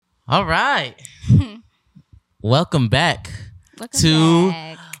All right. Welcome back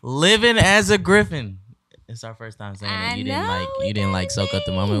Welcome Living as a Griffin. It's our first time saying I it. You know, didn't like soak up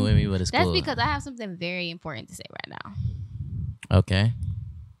the moment with me, but it's That's cool. because I have something very important to say right now. Okay.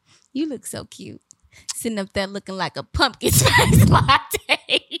 You look so cute. Sitting up there looking like a pumpkin spice latte.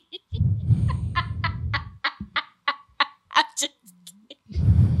 I'm just kidding.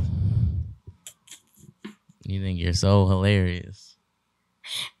 You think you're so hilarious.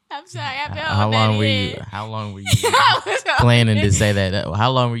 I'm sorry. I've been How long were you planning to say that? How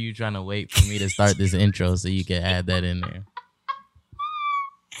long were you trying to wait for me to start this intro so you could add that in there?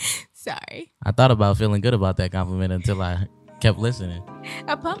 Sorry. I thought about feeling good about that compliment until I kept listening.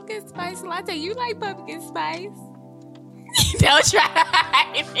 A pumpkin spice latte. You like pumpkin spice? Don't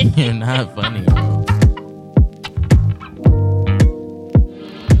try. You're not funny.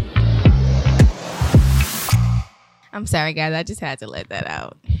 I'm sorry, guys. I just had to let that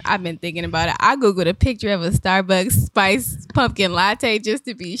out. I've been thinking about it. I Googled a picture of a Starbucks spice pumpkin latte just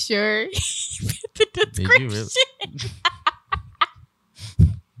to be sure. The description. Did you really?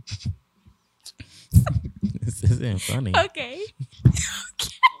 This isn't funny. Okay.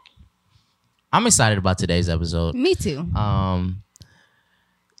 I'm excited about today's episode. Me too.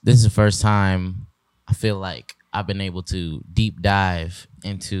 This is the first time I feel like I've been able to deep dive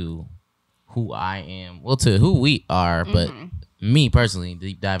into who I am. Well, to who we are, but me personally,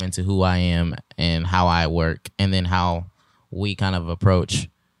 deep dive into who I am and how I work, and then how we kind of approach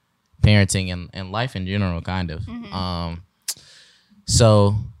parenting and life in general, kind of.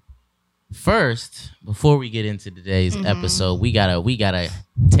 So first, before we get into today's episode, we gotta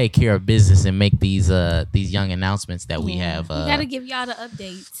take care of business and make these young announcements that we have. We gotta give y'all the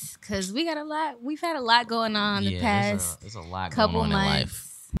updates because we got a lot. We've had a lot going on the past there's a lot couple going on months. in life.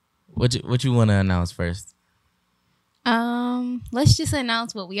 What you want to announce first? Let's just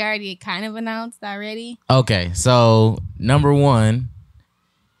announce what we already kind of announced already. Okay, so number one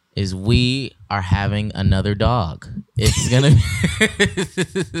is we are having another dog. It's gonna be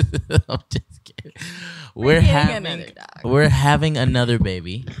I'm just kidding. We're having another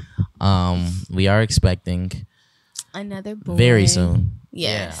baby. We are expecting another boy very soon.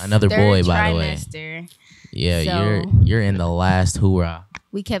 Yes. Yeah, another boy, by the way. Trimester. Yeah, So- you're in the last hoorah.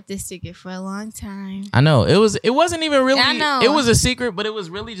 We kept this secret for a long time. I know it wasn't even really. I know. It was a secret, but it was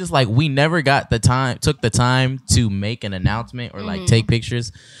really just like we never took the time to make an announcement or like take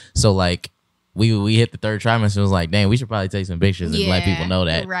pictures. So like we hit the third trimester and was like, dang, we should probably take some pictures and let people know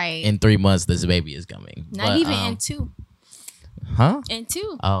that in 3 months this baby is coming. Not even in 2. Huh? In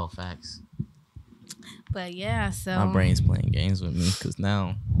 2. Oh, facts. But yeah, so My brain's playing games with me because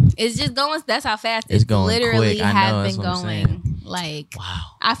now it's just going. That's how fast It's it's going literally quick. I know, have that's been what I'm going. saying. Like, wow.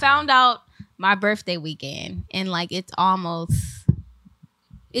 I found out my birthday weekend, and like it's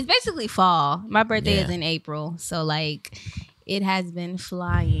basically fall. My birthday is in April, so like it has been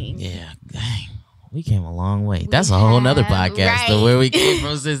flying. Yeah, dang. We came a long way. That's a whole nother podcast of where we came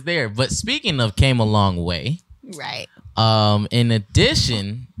from since there. But speaking of came a long way, Right. in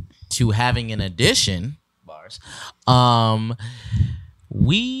addition to having an addition,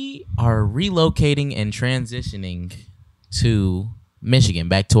 we are relocating and transitioning to Michigan,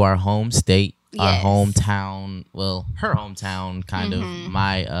 back to our home state, our hometown. Well, her hometown, kind of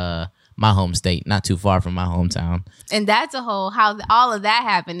my home state, not too far from my hometown. And that's how all of that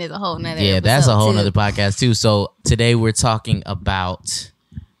happened is a whole nother. Yeah, that's a whole episode, nother podcast too. So today we're talking about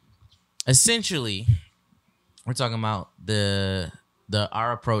essentially we're talking about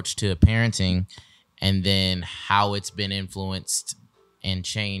our approach to parenting, and then how it's been influenced and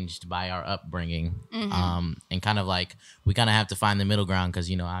changed by our upbringing. And kind of like we kind of have to find the middle ground because,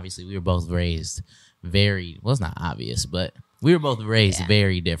 you know, obviously we were both raised very, well, it's not obvious, but we were both raised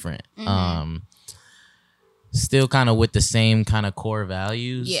very different. Still kind of with the same kind of core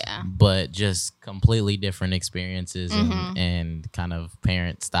values, but just completely different experiences and kind of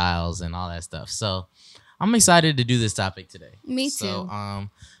parent styles and all that stuff. So I'm excited to do this topic today. Me too. So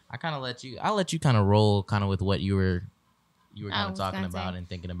I'll let you kind of roll kind of with what you were kind of talking about and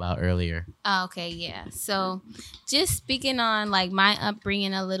thinking about earlier. Oh, okay, yeah. So just speaking on like my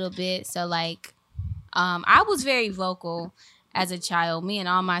upbringing a little bit. So like I was very vocal as a child. Me and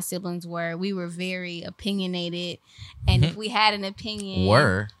all my siblings we were very opinionated. And if we had an opinion,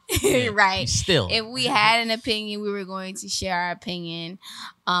 right. Still. If we had an opinion, we were going to share our opinion.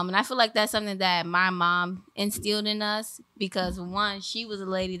 And I feel like that's something that my mom instilled in us because one, she was a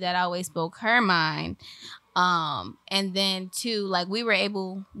lady that always spoke her mind. And then two, like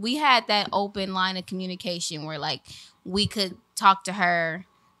we had that open line of communication where like we could talk to her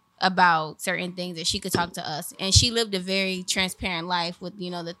about certain things, that she could talk to us. And she lived a very transparent life with,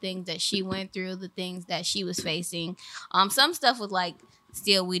 the things that she went through, the things that she was facing. Some stuff was like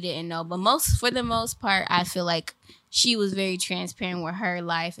still we didn't know, but for the most part, I feel like she was very transparent with her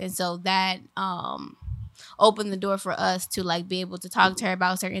life. And so that opened the door for us to like be able to talk to her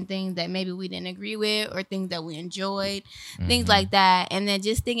about certain things that maybe we didn't agree with, or things that we enjoyed, things like that. And then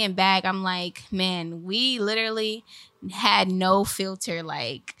just thinking back, I'm like, man, we literally had no filter.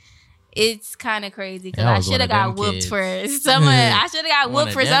 Like, it's kind of crazy, because I should have got whooped for some of I should have got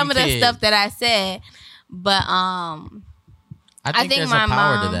whooped for some of the stuff that I said. But I think there's my a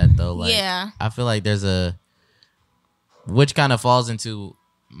power mom, to that though. Like, yeah. I feel like there's which kind of falls into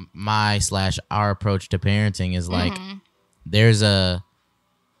our approach to parenting is like, there's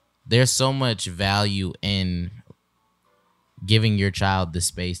so much value in giving your child the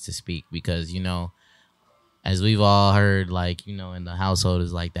space to speak, because as we've all heard, like, in the household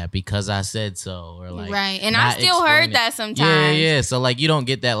is like that, because I said so, or like, right. And I still heard that sometimes. Yeah. So like, you don't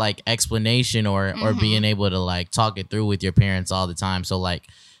get that like explanation or being able to like talk it through with your parents all the time. So like,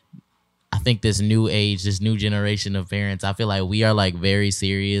 I think this new generation of parents, I feel like we are like very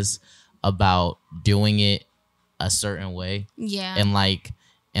serious about doing it a certain way. Yeah.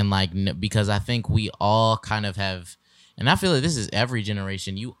 Because I think we all kind of have, and I feel like this is every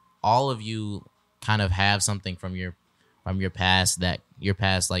generation. All of you kind of have something from your past,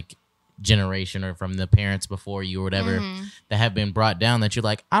 like generation, or from the parents before you or whatever, that have been brought down, that you're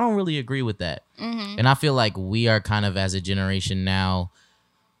like, I don't really agree with that. And I feel like we are kind of, as a generation now,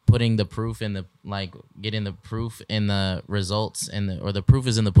 putting the proof in getting the proof in the results, or the proof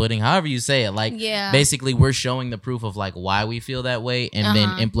is in the pudding, however you say it. Like, basically we're showing the proof of like why we feel that way, and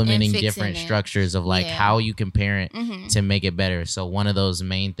then implementing different structures of like how you can parent to make it better. So one of those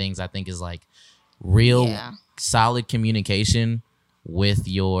main things I think is like real solid communication with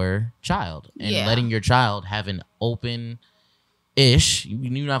your child, and letting your child have an open-ish,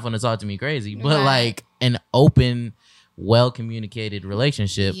 you're not going to talk to me crazy, but like an open, well-communicated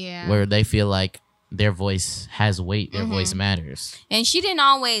relationship where they feel like their voice has weight, their voice matters. And she didn't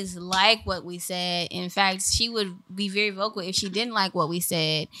always like what we said. In fact, she would be very vocal if she didn't like what we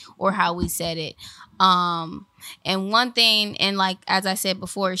said or how we said it. And one thing, and like, as I said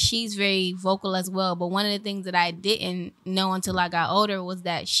before, she's very vocal as well. But one of the things that I didn't know until I got older was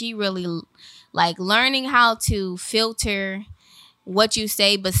that she really, like, learning how to filter what you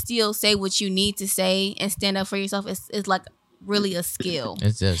say, but still say what you need to say and stand up for yourself is like really a skill.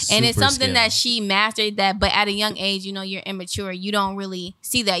 It's and it's something that she mastered that, but at a young age, you're immature. You don't really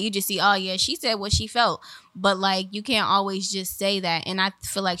see that. You just see, oh yeah, she said what she felt. But like, you can't always just say that. And I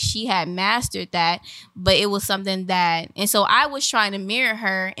feel like she had mastered that, but it was something that, and so I was trying to mirror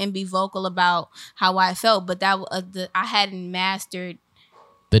her and be vocal about how I felt, but that I hadn't mastered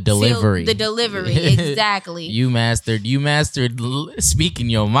the delivery. Exactly. You mastered speaking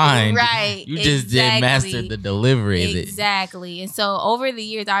your mind. Right. You just didn't master the delivery. Exactly. And so over the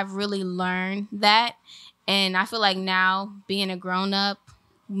years, I've really learned that. And I feel like now, being a grown up,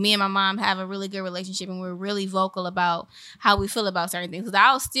 me and my mom have a really good relationship, and we're really vocal about how we feel about certain things. Because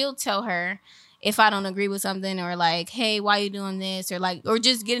I'll still tell her if I don't agree with something, or like, hey, why are you doing this? Or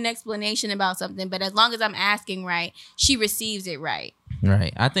just get an explanation about something. But as long as I'm asking right, she receives it right.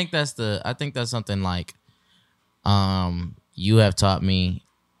 Right. I think that's something like you have taught me,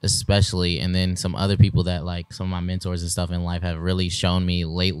 especially, and then some other people that, like, some of my mentors and stuff in life have really shown me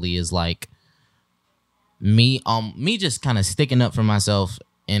lately, is like me just kind of sticking up for myself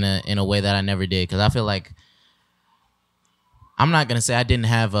in a way that I never did. Because I feel like, I'm not gonna say I didn't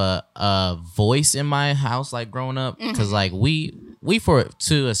have a voice in my house like growing up, because like we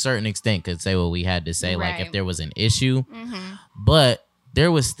to a certain extent could say what we had to say, like if there was an issue, but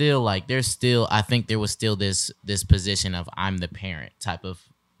there was still I think there was still this position of I'm the parent type of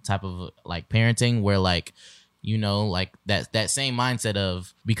like parenting, where like, like that same mindset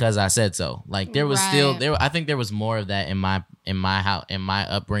of because I said so. Like there was still I think there was more of that in my house, in my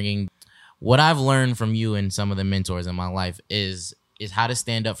upbringing. What I've learned from you and some of the mentors in my life is how to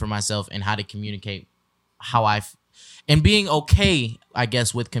stand up for myself, and how to communicate and being okay, I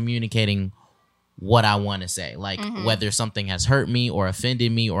guess, with communicating what I want to say. Like whether something has hurt me or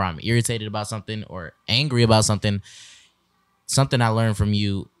offended me, or I'm irritated about something or angry about something. Something I learned from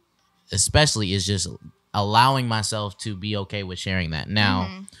you especially is just allowing myself to be okay with sharing that.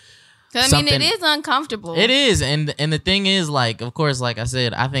 Now, I mean, it is uncomfortable. It is, and the thing is, like, of course, like I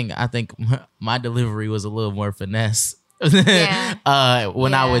said, I think my delivery was a little more finesse when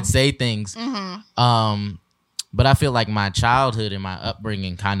I would say things. But I feel like my childhood and my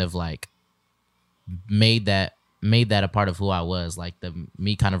upbringing kind of like made that made that a part of who I was. Like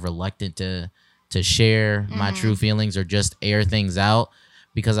me kind of reluctant to share my true feelings or just air things out,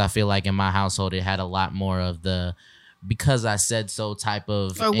 because I feel like in my household it had a lot more of the because I said so type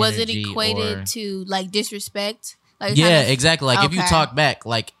of or was it energy equated to like disrespect? Like yeah, kind of, exactly. Like if you okay. talk back,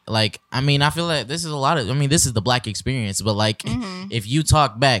 like I mean, I feel like this is a lot of. I mean, this is the Black experience, but like if you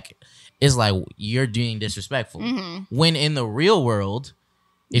talk back, it's like you're being disrespectful. When in the real world,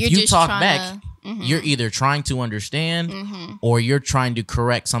 if You're you just talk trying back, to- you're either trying to understand or you're trying to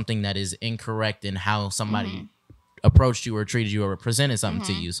correct something that is incorrect in how somebody approached you or treated you or presented something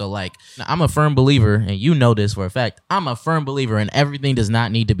to you. So like, I'm a firm believer, and you know this for a fact. I'm a firm believer in everything does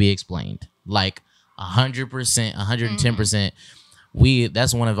not need to be explained. Like 100%, 110%.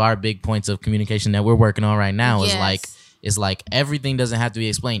 That's one of our big points of communication that we're working on right now. Yes. Is like everything doesn't have to be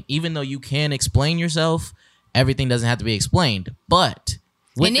explained. Even though you can explain yourself, everything doesn't have to be explained. But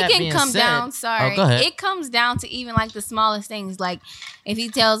with and it that can being come said- down. Sorry, Oh, go ahead. it comes down to even like the smallest things. Like if he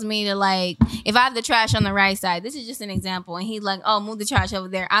tells me to like, if I have the trash on the right side, this is just an example, and he's like, "Oh, move the trash over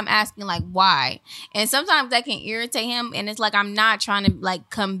there." I'm asking like, why? And sometimes that can irritate him, and it's like I'm not trying to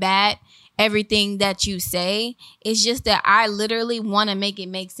like combat everything that you say. It's just that I literally want to make it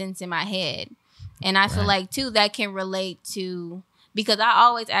make sense in my head, and I feel Right. like too that can relate to. Because I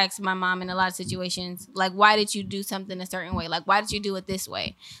always ask my mom in a lot of situations, like, why did you do something a certain way? Like, why did you do it this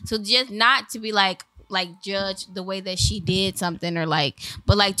way? So just not to be like judge the way that she did something or like,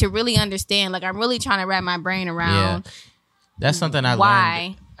 but like to really understand. Like, I'm really trying to wrap my brain around. That's something I Why?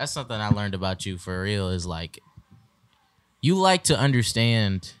 learned. That's something I learned about you for real. Is like you like to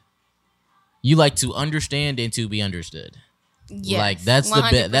understand. You like to understand and to be understood. Yes, like that's the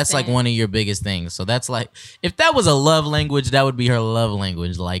 100%. that's like one of your biggest things. So that's like if that was a love language, that would be her love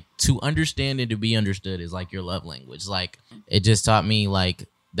language. Like to understand and to be understood is like your love language. Like it just taught me like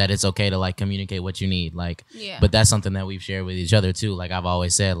that it's okay to like communicate what you need. Like Yeah. but that's something that we've shared with each other too. Like I've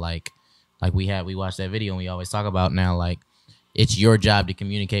always said like we watched that video and we always talk about now like it's your job to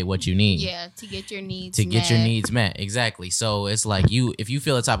communicate what you need. Yeah, to get your needs Get your met. needs met. Exactly. So it's like if you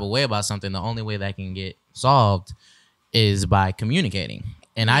feel a type of way about something, the only way that can get solved is by communicating.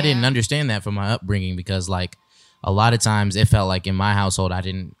 And I didn't Yeah. understand that from my upbringing because like a lot of times it felt like in my household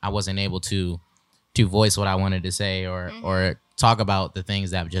I wasn't able to voice what I wanted to say or talk about the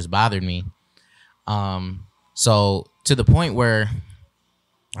things that just bothered me. So to the point where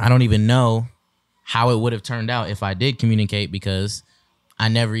I don't even know how it would have turned out if I did communicate because I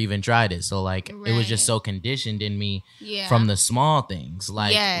never even tried it. So like it was just Right. so conditioned in me Yeah. from the small things.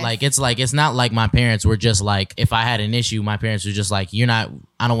 Like Yes. it's not like my parents were just like if I had an issue, my parents were just like I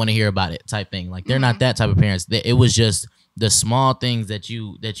don't want to hear about it type thing. Like they're not that type of parents. It was just the small things that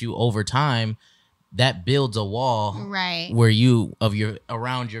you over time that builds a wall Right. where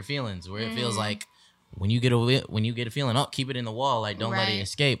around your feelings where it feels like when you get a feeling, oh, keep it in the wall, like don't let it Right.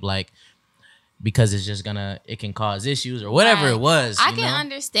 escape, like because it's just it can cause issues or whatever Right. it was. I you can know?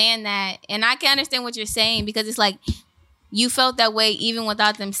 understand that, and I can understand what you're saying because it's like you felt that way even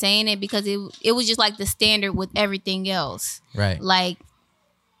without them saying it because it was just like the standard with everything else. Right.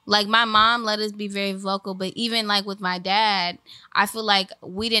 Like my mom let us be very vocal, but even like with my dad, I feel like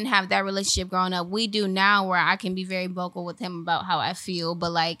we didn't have that relationship growing up. We do now where I can be very vocal with him about how I feel,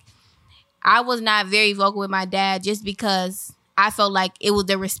 but like I was not very vocal with my dad just because I felt like it was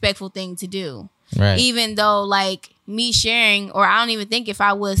the respectful thing to do. Right. Even though like me sharing, or I don't even think if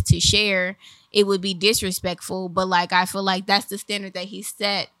I was to share, it would be disrespectful. But like I feel like that's the standard that he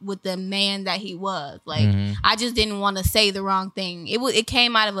set with the man that he was. Like I just didn't want to say the wrong thing. It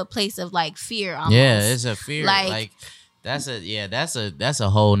came out of a place of like fear almost. Yeah, it's a fear. Like- Like that's a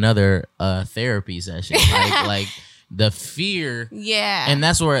whole nother therapy session. Like the fear. Yeah. And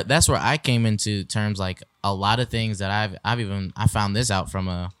that's where I came into terms like a lot of things that I found this out from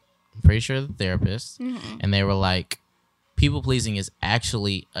I'm pretty sure the therapist, and they were like, people pleasing is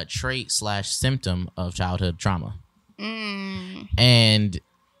actually a trait / symptom of childhood trauma. And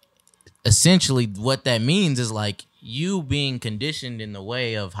essentially what that means is like you being conditioned in the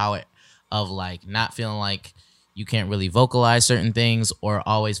way of like not feeling like you can't really vocalize certain things or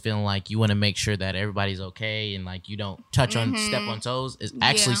always feeling like you want to make sure that everybody's okay and like you don't step on toes is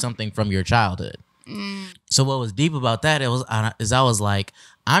actually Yeah. something from your childhood. So what was deep about that is I was like,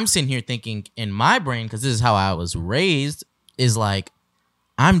 I'm sitting here thinking in my brain, because this is how I was raised, is like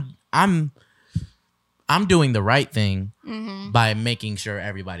I'm doing the right thing by making sure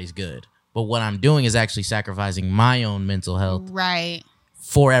everybody's good. But what I'm doing is actually sacrificing my own mental health right.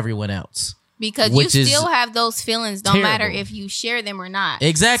 for everyone else. Because Which you is still have those feelings, no matter terrible. if you share them or not.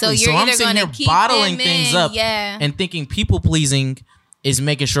 Exactly. So you're I'm either sitting here gonna keep bottling them things in, up yeah. and thinking people pleasing is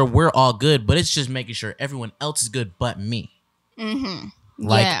making sure we're all good, but it's just making sure everyone else is good but me.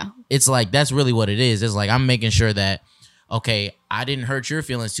 Like, it's like, that's really what it is. It's like, I'm making sure that, okay, I didn't hurt your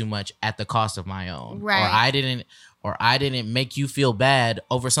feelings too much at the cost of my own. Right. Or I didn't make you feel bad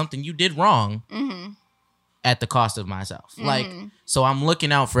over something you did wrong at the cost of myself. Like, so I'm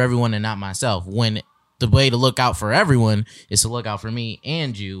looking out for everyone and not myself, when the way to look out for everyone is to look out for me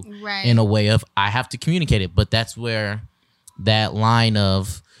and you in a way of, I have to communicate it. But that's where that line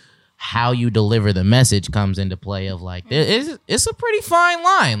of how you deliver the message comes into play of like, it's a pretty fine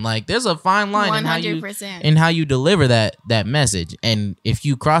line. Like, there's a fine line 100%. in how you deliver that message. And if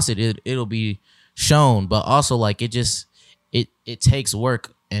you cross it, it'll be shown. But also, like, it takes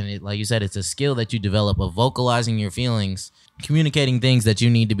work. And it, like you said, it's a skill that you develop of vocalizing your feelings, communicating things that you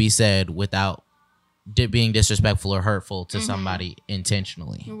need to be said without being disrespectful or hurtful to somebody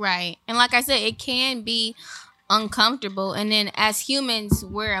intentionally. Right. And like I said, it can be uncomfortable, and then as humans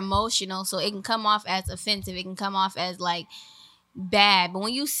we're emotional, so it can come off as offensive, it can come off as like bad. But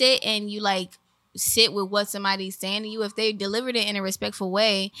when you sit and you like sit with what somebody's saying to you, if they delivered it in a respectful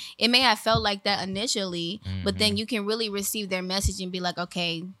way, it may have felt like that initially, but then you can really receive their message and be like,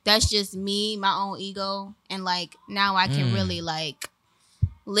 okay, that's just me, my own ego, and like now I can really like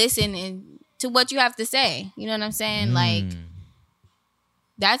listen and to what you have to say, you know what I'm saying? Like,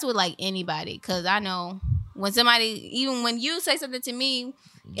 that's with like anybody, because I know when somebody, even when you say something to me,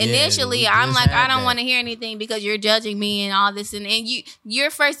 initially I'm like, I don't want to hear anything because you're judging me and all this, and your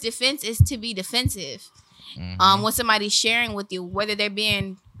first defense is to be defensive when somebody's sharing with you, whether they're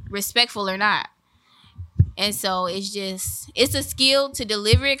being respectful or not. And so it's a skill to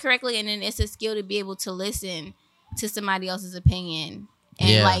deliver it correctly, and then it's a skill to be able to listen to somebody else's opinion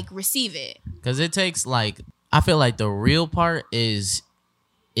and like receive it, because it takes, like, I feel like the real part is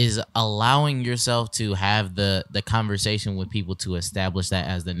allowing yourself to have the conversation with people to establish that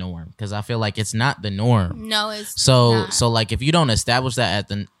as the norm, because I feel like it's not the norm. No, it's not. So like, if you don't establish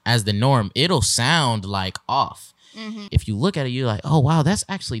that as the norm, it'll sound like off. If you look at it, you're like, oh wow, that's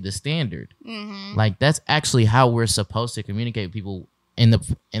actually the standard. Like, that's actually how we're supposed to communicate with people in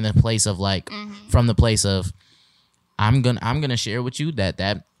the place of like, from the place of, I'm gonna share with you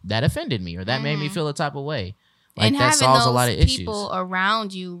that offended me, or that made me feel a type of way. Like, and that solves a lot of issues. People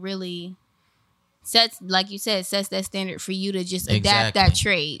around you really sets, like you said, sets that standard for you to just adapt that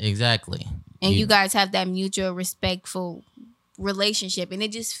trait. Exactly. And you guys have that mutual respectful relationship, and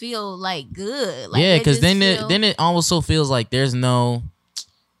it just feel like good. Like, yeah, because then it also feels like there's no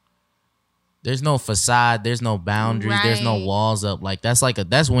facade, there's no boundaries, there's no walls up. Like, that's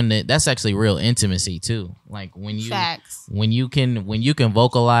actually real intimacy too. Like, when you can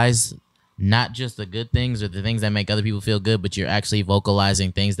vocalize not just the good things or the things that make other people feel good, but you're actually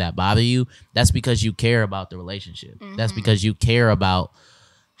vocalizing things that bother you, that's because you care about the relationship. That's because you care about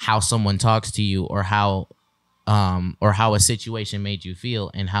how someone talks to you, or how a situation made you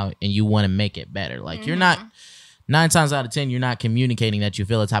feel, and you want to make it better. Like, you're not, 9 times out of 10, you're not communicating that you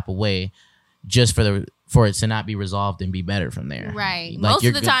feel a type of way just for it to not be resolved and be better from there. Right. Like, most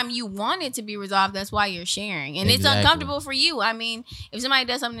of the time you want it to be resolved. That's why you're sharing. And it's uncomfortable for you. I mean, if somebody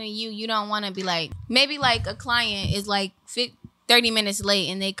does something to you, you don't want to be like, maybe like a client is like 30 minutes late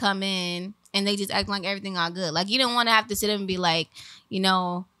and they come in and they just act like everything all good. Like, you don't want to have to sit up and be like, you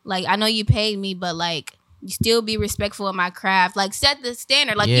know, like, I know you paid me, but like, you still be respectful of my craft. Like, set the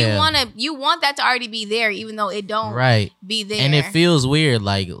standard. Like, you want that to already be there, even though it don't be there. And it feels weird.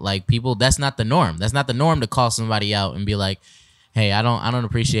 Like people, that's not the norm. That's not the norm to call somebody out and be like, hey, I don't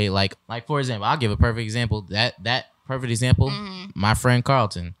appreciate, like for example, I'll give a perfect example. That perfect example, my friend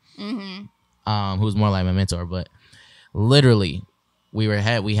Carlton, who's more like my mentor, but literally we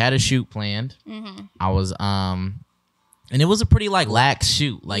had a shoot planned. I was and it was a pretty like lax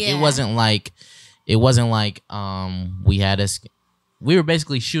shoot. Like, it wasn't like we were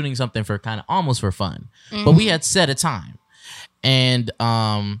basically shooting something for kind of almost for fun, but we had set a time. And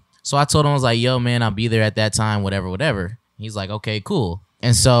so I told him, I was like, yo, man, I'll be there at that time, whatever. He's like, okay, cool.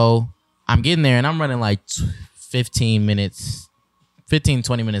 And so I'm getting there and I'm running like 15,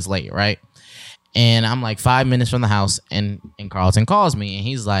 20 minutes late, right? And I'm like 5 minutes from the house, and Carlton calls me and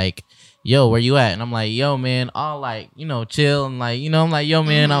he's like, yo, where you at? And I'm like, yo, man, all like, you know, chill. And like, you know, I'm like, yo,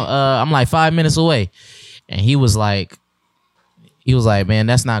 man, I'm like 5 minutes away. And he was like, man,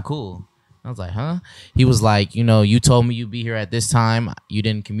 that's not cool. I was like, huh? He was like, you know, you told me you'd be here at this time. You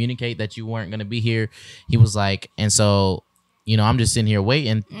didn't communicate that you weren't going to be here. He was like, and so, you know, I'm just sitting here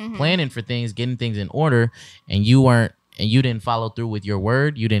waiting, planning for things, getting things in order. And you didn't follow through with your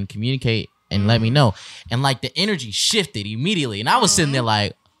word. You didn't communicate and let me know. And like, the energy shifted immediately. And I was sitting there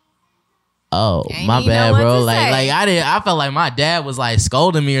like, oh, Ain't my even know bad, what bro. to Like say. I felt like my dad was like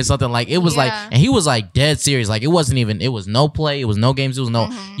scolding me or something. Like it was like, Yeah. and he was like dead serious. Like it was no play, it was no games, it was no,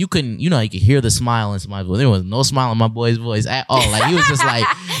 you couldn't, you could hear the smile in somebody's voice. There was no smile in my boy's voice at all. Like he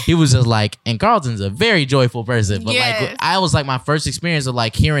was just like, and Carlton's a very joyful person. But Yes. like I was like my first experience of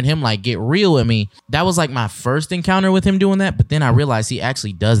like hearing him like get real with me. That was like my first encounter with him doing that. But then I realized he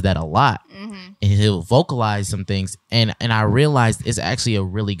actually does that a lot. And he'll vocalize some things, and I realized it's actually a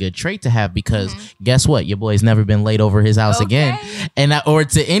really good trait to have because guess what? Your boy's never been late over his house again, and or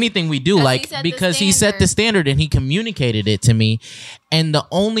to anything we do, like because he set the standard and he communicated it to me, and the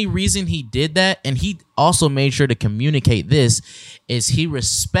only reason he did that, and he also made sure to communicate this, is he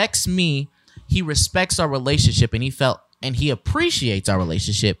respects me, he respects our relationship, and he appreciates our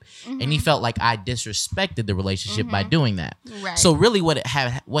relationship, and he felt like I disrespected the relationship by doing that. Right. So really,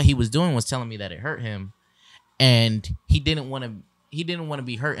 what he was doing was telling me that it hurt him, and he didn't want to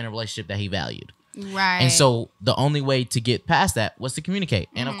be hurt in a relationship that he valued. Right. And so the only way to get past that was to communicate.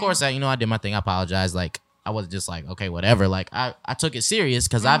 And of course, I did my thing. I apologized. Like I was just like, okay, whatever. Like I took it serious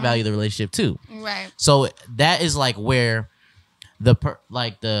because I value the relationship too. Right. So that is like where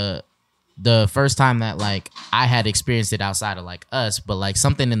the first time that like I had experienced it outside of like us, but like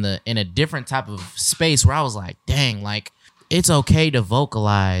something in a different type of space where I was like, dang, like it's okay to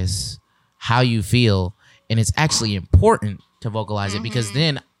vocalize how you feel, and it's actually important to vocalize it because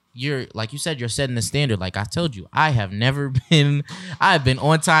then you're, like you said, you're setting the standard. Like I told you, I have been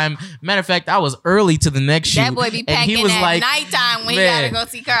on time. Matter of fact, I was early to the next shoot. That boy be packing he was at like, nighttime when man, he gotta go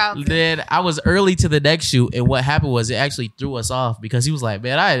see Carl. Then I was early to the next shoot, and what happened was it actually threw us off because he was like,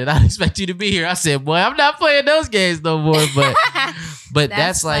 man, I did not expect you to be here. I said, boy, I'm not playing those games no more. But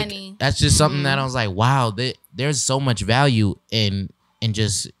that's like funny. that's just something that I was like, wow, there's so much value in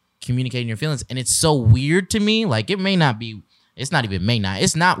just communicating your feelings, and it's so weird to me. Like it's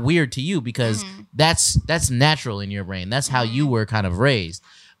not weird to you because that's natural in your brain. That's how you were kind of raised.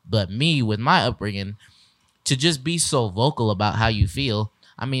 But me, with my upbringing, to just be so vocal about how you feel,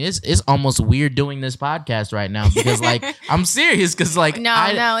 I mean, it's almost weird doing this podcast right now because like I'm serious because like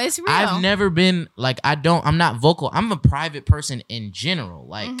no, it's real. I've never been like I'm not vocal. I'm a private person in general.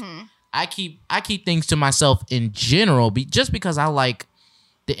 Like I keep things to myself in general, just because I like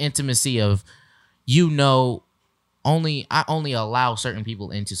the intimacy of, I only allow certain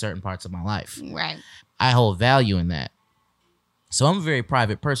people into certain parts of my life. Right. I hold value in that. So I'm a very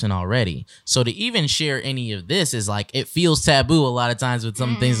private person already. So to even share any of this is like, it feels taboo a lot of times with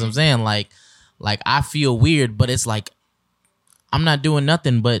some things I'm saying. Like I feel weird, but it's like, I'm not doing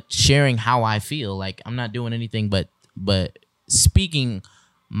nothing but sharing how I feel. Like I'm not doing anything but speaking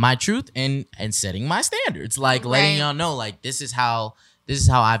my truth and setting my standards. Like letting y'all know, like, this is how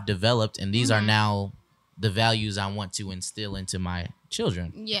I've developed, and these are now the values I want to instill into my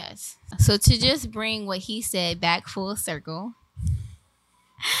children. Yes. So to just bring what he said back full circle.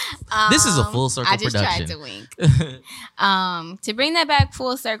 This is a full circle I just production. tried to wink. To bring that back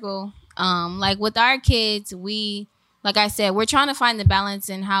full circle, like with our kids, like I said, we're trying to find the balance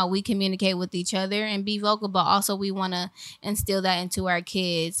in how we communicate with each other and be vocal, but also we want to instill that into our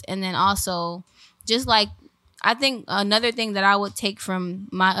kids. And then also, just like, I think another thing that I would take from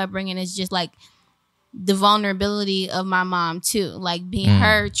my upbringing is just like the vulnerability of my mom too, like being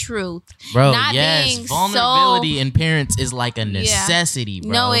her truth. Bro, not yes, being vulnerability in parents is like a necessity,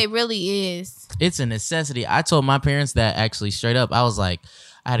 bro. No, it really is. It's a necessity. I told my parents that actually straight up. I was like,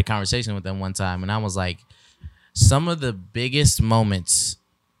 I had a conversation with them one time, and I was like, some of the biggest moments,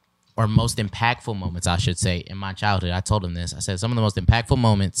 or most impactful moments, I should say, in my childhood, I told them this. I said, some of the most impactful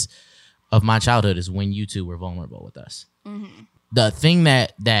moments of my childhood is when you two were vulnerable with us. The thing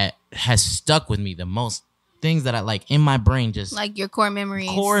that has stuck with me the most, things that I like in my brain, just like your core memories.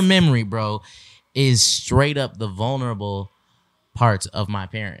 Core memory, bro, is straight up the vulnerable parts of my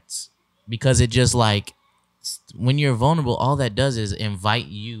parents. Because it just like, when you're vulnerable, all that does is invite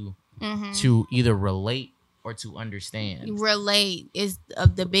you to either relate or to understand. Relate is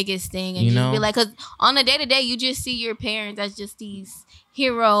the biggest thing. And just be like, because on a day-to-day, you just see your parents as just these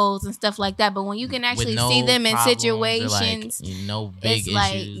heroes and stuff like that. But when you can actually see them in situations, big it's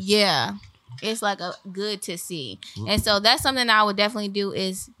like, issues. It's like good to see. And so that's something I would definitely do,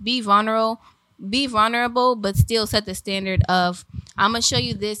 is be vulnerable, but still set the standard of, I'm gonna show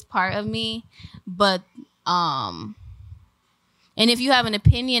you this part of me, but and if you have an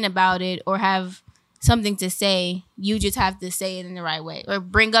opinion about it or have something to say, you just have to say it in the right way, or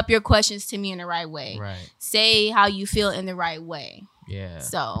bring up your questions to me in the right way. Right. Say how you feel in the right way. Yeah.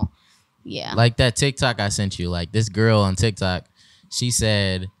 So, yeah. Like that TikTok I sent you, like this girl on TikTok, she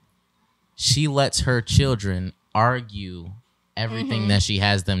said she lets her children argue everything that she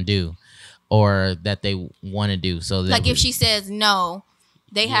has them do. or that they want to do. So like if she says no,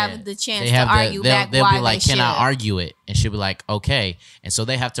 they have the chance to argue they'll, back they'll why be like, they can I should. argue it? And she'll be like, okay. And so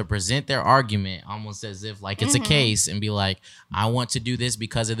they have to present their argument almost as if like it's a case and be like, I want to do this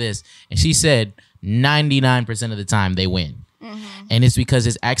because of this. And she said 99% of the time they win. And it's because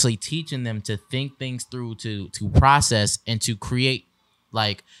it's actually teaching them to think things through, to process, and to create,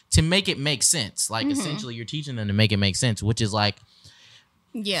 like, to make it make sense. Like essentially you're teaching them to make it make sense, which is like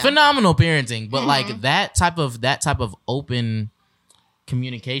phenomenal parenting. But like that type of open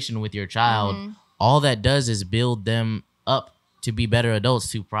communication with your child, all that does is build them up to be better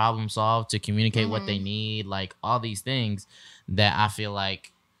adults, to problem solve, to communicate what they need, like all these things that I feel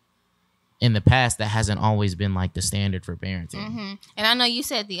like in the past that hasn't always been like the standard for parenting. And I know you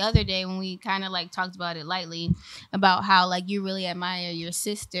said the other day when we kind of like talked about it lightly about how like you really admire your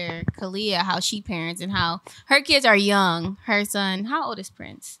sister Kalia, how she parents and how her kids are young. Her son, how old is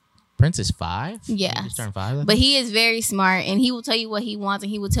Prince? Prince is 5. Yeah, he just turned 5. But he is very smart, and he will tell you what he wants,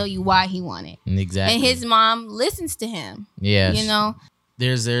 and he will tell you why he wants it. Exactly. And his mom listens to him. Yes. You know,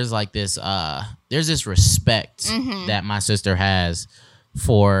 there's like this there's this respect that my sister has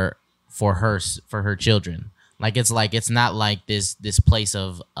for her children. Like it's not like this place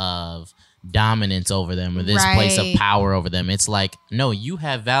of dominance over them, or this place of power over them. It's like, no, you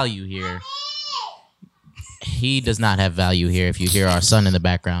have value here. He does not have value here, if you hear our son in the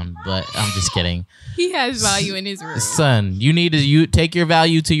background, but I'm just kidding. He has value in his room. Son, you take your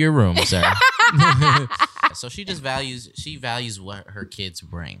value to your room, sir. So she values what her kids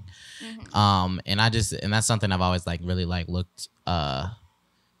bring. And that's something I've always like really like looked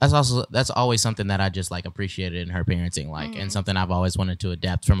that's always something that I just like appreciated in her parenting, like, and something I've always wanted to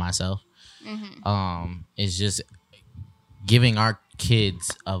adapt for myself. Is just giving our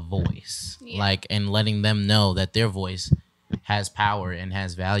kids a voice, like, and letting them know that their voice has power and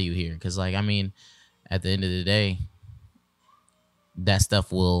has value here. Because, like, I mean, at the end of the day, that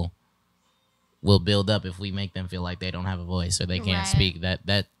stuff will build up if we make them feel like they don't have a voice or they can't speak.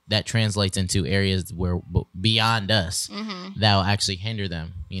 That translates into areas where beyond us that will actually hinder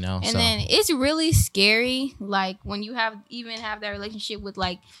them, you know. And then it's really scary, like when you have that relationship with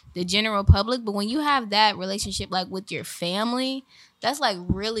like the general public, but when you have that relationship like with your family, that's like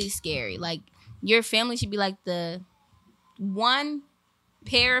really scary. Like your family should be like the one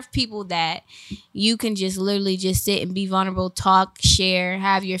pair of people that you can just literally just sit and be vulnerable, talk, share,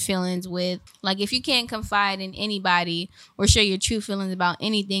 have your feelings with. Like if you can't confide in anybody or share your true feelings about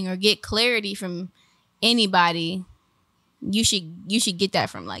anything or get clarity from anybody, you should get that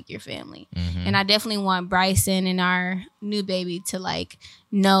from like your family. And I definitely want Bryson and our new baby to like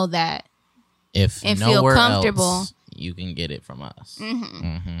know that and feel comfortable else, you can get it from us.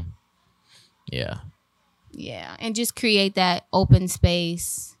 Yeah, and just create that open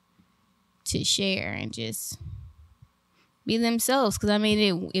space to share and just be themselves. Because I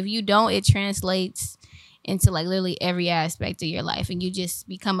mean, if you don't, it translates into like literally every aspect of your life, and you just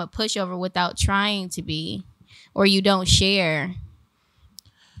become a pushover without trying to be, or you don't share,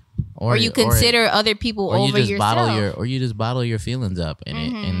 or you consider other people over yourself, or you just bottle your feelings up, and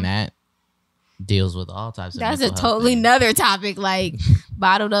and that deals with all types of that's a totally another topic, like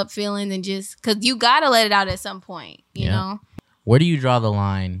bottled up feelings, and just because you gotta let it out at some point, you know. Where do you draw the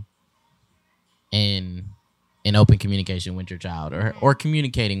line in open communication with your child, or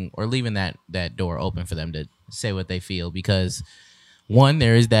communicating, or leaving that door open for them to say what they feel? Because one,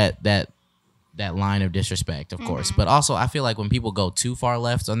 there is that line of disrespect, of course, but also I feel like when people go too far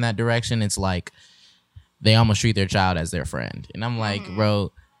left on that direction, it's like they almost treat their child as their friend, and I'm like,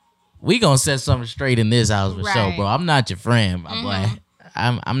 bro, we gonna set something straight in this house for sure, bro. I'm not your friend, my boy.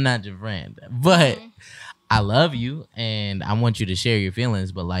 I'm not your friend, but I love you and I want you to share your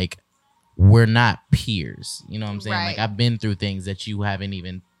feelings. But like, we're not peers. You know what I'm saying? Like, I've been through things that you haven't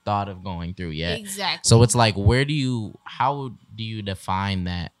even thought of going through yet. Exactly. So it's like, how do you define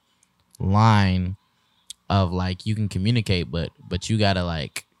that line of like, you can communicate, but you gotta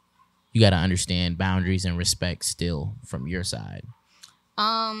understand boundaries and respect still from your side.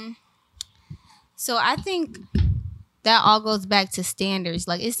 So I think that all goes back to standards.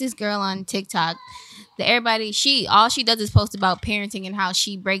 Like, it's this girl on TikTok that all she does is post about parenting and how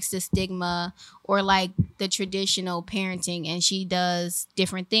she breaks the stigma or like the traditional parenting, and she does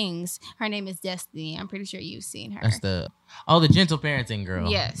different things. Her name is Destiny. I'm pretty sure you've seen her. That's the gentle parenting girl.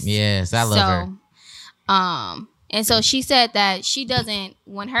 Yes, I love her. And so she said that she doesn't,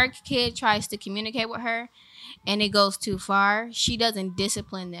 when her kid tries to communicate with her and it goes too far, she doesn't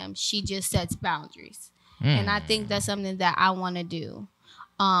discipline them. She just sets boundaries. And I think that's something that I want to do.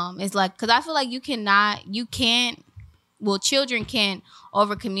 It's like, because I feel like you can't children can't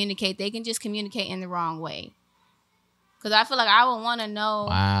over communicate. They can just communicate in the wrong way. Because I feel like I would want to know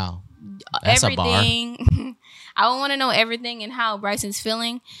Wow. That's everything. I would want to know everything and how Bryson's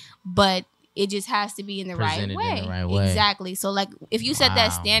feeling, but it just has to be in the right Presented way. in the right way. Exactly. So like if you set that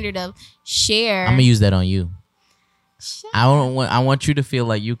Wow. standard of share, I'm gonna use that on you. I want you to feel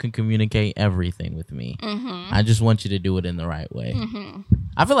like you can communicate everything with me. Mm-hmm. I just want you to do it in the right way. Mm-hmm.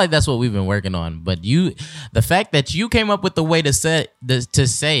 I feel like that's what we've been working on. But the fact that you came up with the way to say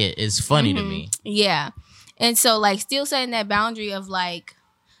it is funny to me. Yeah. And so like still setting that boundary of like,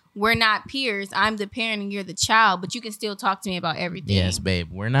 we're not peers. I'm the parent and you're the child, but you can still talk to me about everything. Yes, babe.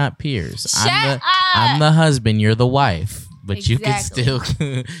 We're not peers. Shut up. I'm the husband. You're the wife. But Exactly.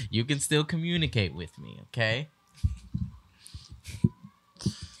 you can still communicate with me. Okay.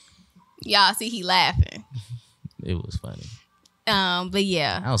 Y'all see he laughing. It was funny. But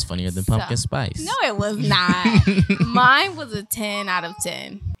yeah. That was funnier than pumpkin spice. No, it was not. Mine was a 10 out of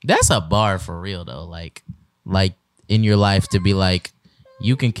 10. That's a bar for real though. Like in your life to be like,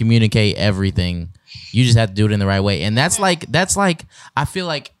 you can communicate everything. You just have to do it in the right way. And that's like I feel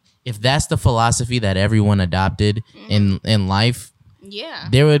like if that's the philosophy that everyone adopted in life, Yeah.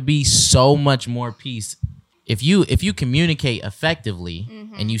 there would be so much more peace. If you communicate effectively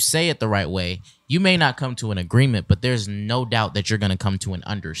and you say it the right way, you may not come to an agreement, but there's no doubt that you're going to come to an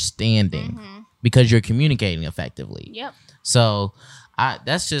understanding because you're communicating effectively. Yep. So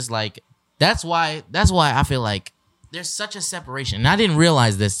that's why I feel like there's such a separation. And I didn't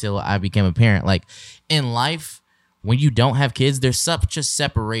realize this till I became a parent. Like in life, when you don't have kids, there's such a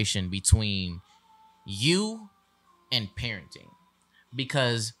separation between you and parenting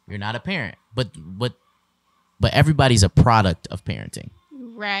because you're not a parent, but everybody's a product of parenting.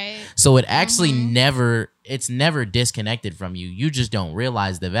 Right. So it actually it's never disconnected from you. You just don't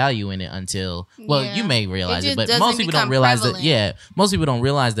realize the value in it until, Yeah. you may realize it, just but doesn't most people don't become realize prevalent. that. Yeah, most people don't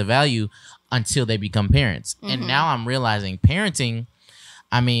realize the value until they become parents. And now I'm realizing parenting.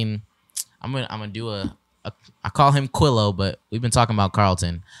 I mean, I'm gonna do I call him Quillo, but we've been talking about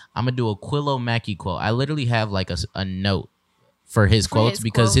Carlton. I'm gonna do a Quillo Mackey quote. I literally have like a note for his quotes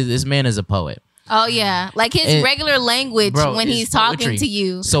because quote. this man is a poet. Oh yeah, like his And- regular language Bro, when it's he's talking poetry. to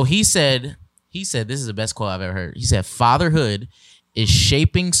you. So he said, this is the best quote I've ever heard. He said, "Fatherhood is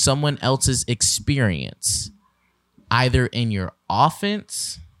shaping someone else's experience, either in your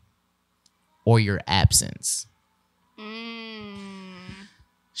offense or your absence."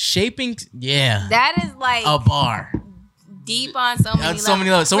 Shaping, yeah, That is like a bar. deep on so many levels. So many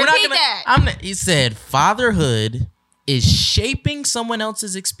levels. So Repeat we're not gonna. that. He said, "Fatherhood is shaping someone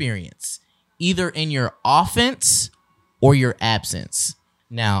else's experience, either in your offense or your absence."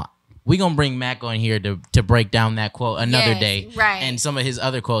 Now, we're gonna bring Mac on here to break down that quote another Yes, day, right. and some of his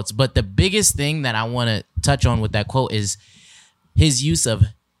other quotes. But the biggest thing that I want to touch on with that quote is his use of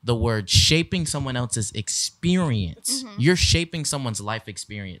the word shaping someone else's experience. You're shaping someone's life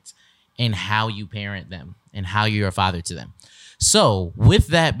experience and how you parent them and how you're a father to them. So with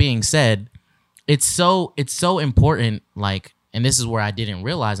that being said, it's so important, like, and this is where I didn't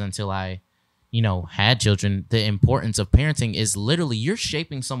realize until I, had children, the importance of parenting is literally you're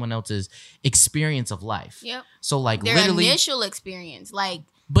shaping someone else's experience of life. Yep. So like Their literally, initial experience, like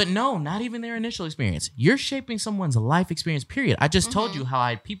but no, not even their initial experience. You're shaping someone's life experience, period. I just told you how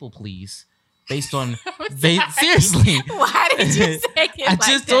I people please based on seriously. why did you say it? I like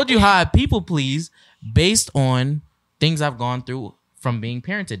just that? told you how I people please based on things I've gone through from being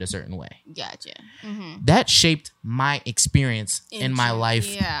parented a certain way. Gotcha. That shaped my experience in my life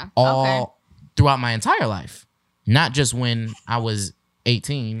Yeah. all throughout my entire life. Not just when I was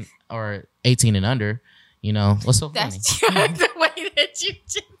 18 or 18 and under. What's so funny? That's the way that you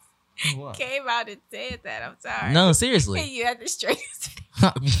just What? came out and said that. I'm sorry. No, seriously. You had the straight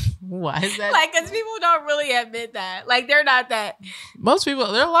Why is that? like, because people don't really admit that. Like, they're not that. Most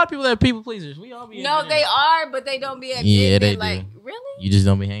people, there are a lot of people that are people pleasers. We all be No, admitting they it. are, but they don't be admitting Yeah, they it. Like, do. really? You just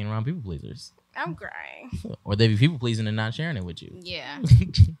don't be hanging around people pleasers. I'm crying. Or they be people pleasing and not sharing it with you. Yeah.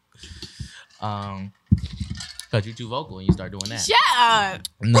 Because you're too vocal and you start doing that. Shut up.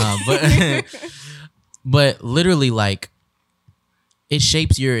 No, but but literally, like, it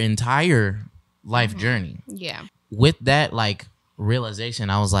shapes your entire life journey. Yeah. With that, like, realization,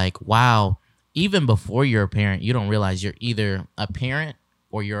 I was like, wow, even before you're a parent, you don't realize you're either a parent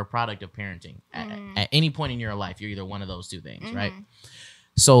or you're a product of parenting. At any point in your life, you're either one of those two things, right?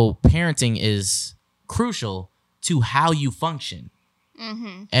 So parenting is crucial to how you function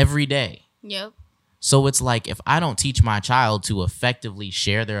every day. Yep. So it's like, if I don't teach my child to effectively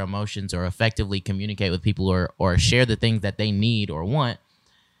share their emotions or effectively communicate with people or share the things that they need or want,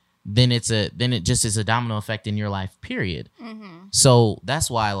 then it just is a domino effect in your life, period. Mm-hmm. So that's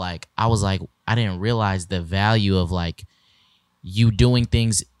why, like, I was like, I didn't realize the value of like you doing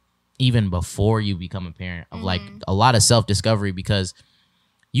things even before you become a parent, of like a lot of self-discovery, because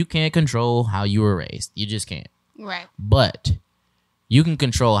you can't control how you were raised. You just can't. Right. But you can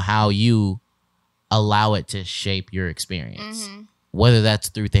control how you allow it to shape your experience. Mm-hmm. Whether that's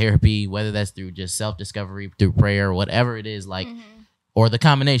through therapy, whether that's through just self-discovery, through prayer, whatever it is, like, or the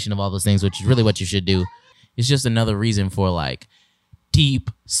combination of all those things, which is really what you should do. It's just another reason for like deep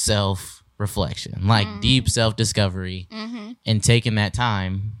self-reflection, like deep self-discovery, and taking that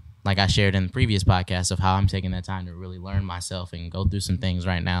time, like I shared in the previous podcast, of how I'm taking that time to really learn myself and go through some things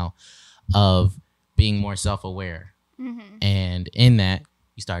right now of being more self-aware. And in that,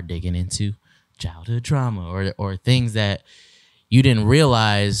 you start digging into childhood trauma or things that you didn't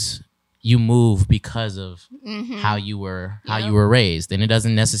realize you move because of how you were raised. And it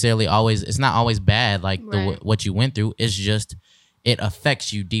doesn't necessarily always, it's not always bad, like what you went through. It's just, it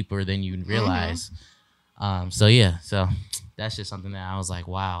affects you deeper than you realize. So that's just something that I was like,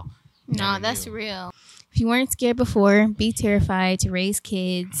 wow. No, that's real. If you weren't scared before, be terrified to raise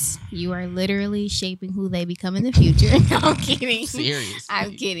kids. You are literally shaping who they become in the future. No, I'm kidding. Seriously.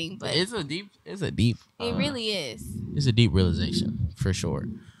 I'm kidding, but it's a deep. It really is. It's a deep realization for sure.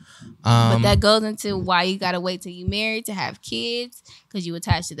 But that goes into why you gotta wait till you married to have kids, because you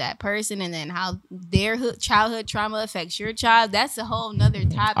attach to that person, and then how their childhood trauma affects your child. That's a whole nother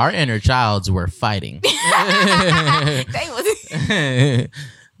topic. Our inner childs were fighting.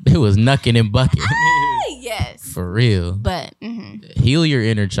 They was knucking and bucking. Yes, for real. But heal your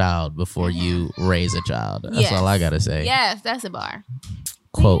inner child before you raise a child. That's all I gotta say. Yes, that's a bar.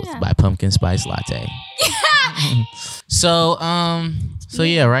 Quote by Pumpkin Spice Latte. So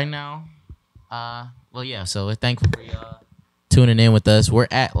yeah, right now, so we're thankful for y'all tuning in with us. We're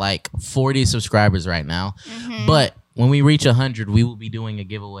at like 40 subscribers right now, but when we reach 100, we will be doing a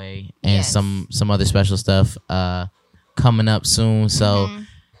giveaway and some other special stuff coming up soon. So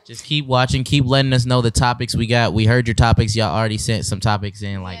just keep watching, keep letting us know the topics we got. We heard your topics. Y'all already sent some topics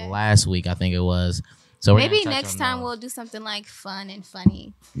in like last week, I think it was. So maybe next time we'll do something like fun and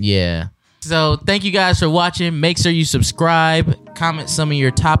funny. Yeah. So thank you guys for watching. Make sure you subscribe, comment some of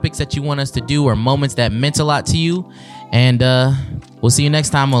your topics that you want us to do or moments that meant a lot to you. And we'll see you next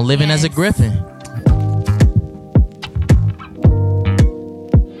time on Living as a Griffin.